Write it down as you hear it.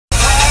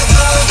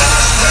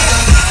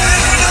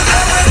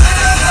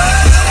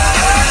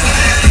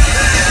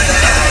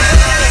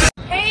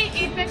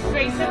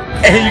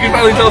and you can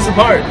finally tell us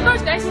apart. Of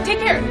course, guys. Take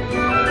care.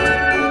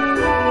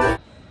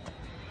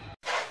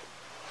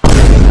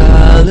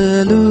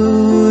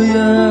 Hallelujah,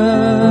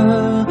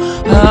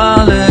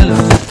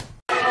 hallelujah.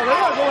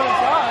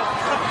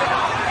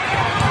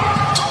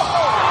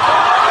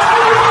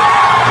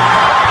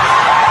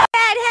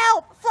 Dad,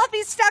 help!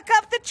 Fluffy's stuck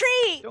up the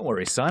tree. Don't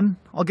worry, son.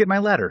 I'll get my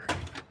ladder.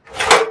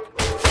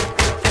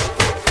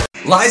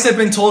 Lies have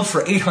been told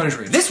for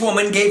 800. This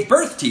woman gave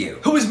birth to you.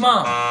 Who is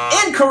mom?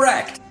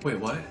 Incorrect. Wait,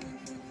 what?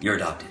 You're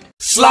adopted.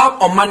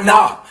 Slop on my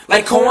knob,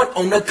 like corn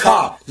on the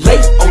cob. Lay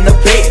on the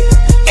bed,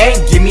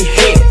 and give me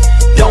head.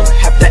 Don't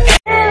have to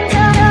ask.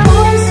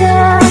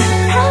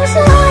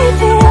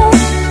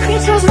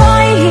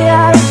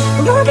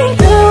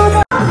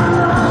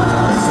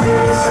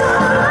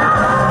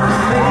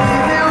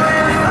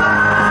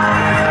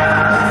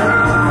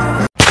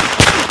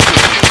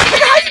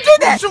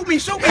 Shoot me!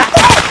 Shoot me!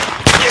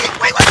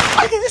 Wait,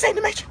 what? Okay, this ain't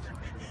the match.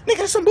 Nigga,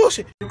 that's some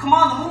bullshit. Come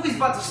on, the movie's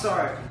about to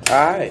start.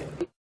 Alright.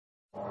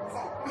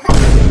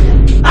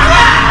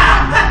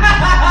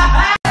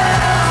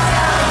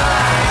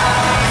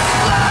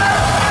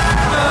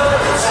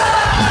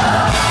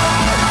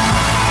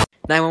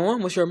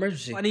 911, what's your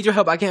emergency? I need your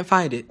help, I can't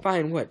find it.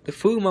 Find what? The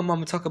food my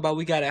mama talk about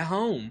we got at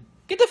home.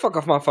 Get the fuck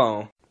off my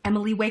phone.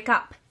 Emily, wake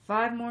up.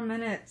 5 more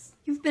minutes.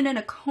 You've been in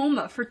a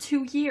coma for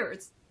 2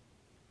 years.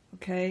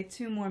 Okay,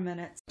 2 more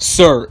minutes.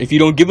 Sir, if you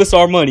don't give us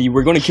our money,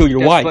 we're gonna kill your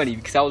wife. That's funny,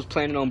 because I was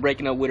planning on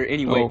breaking up with her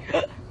anyway.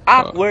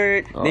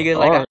 Awkward. Nigga,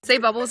 like right. Say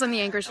bubbles in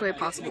the angriest way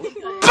possible.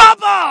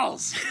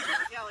 Bubbles!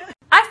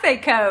 I say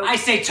Coke. I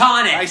say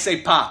tonic. I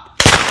say pop.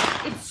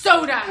 It's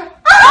soda.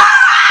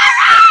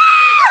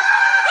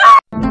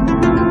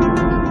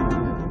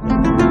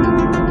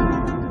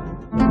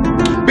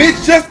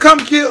 Bitch, just come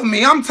kill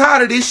me. I'm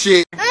tired of this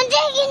shit. I'm taking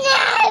a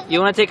nap. You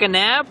wanna take a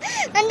nap?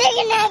 I'm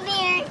taking a nap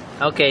here.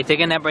 Okay, take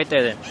a nap right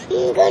there then.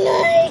 Good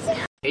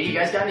night. Hey, you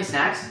guys got any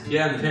snacks?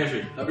 Yeah, in the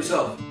pantry. Help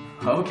yourself.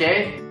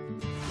 Okay.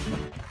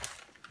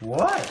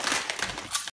 What?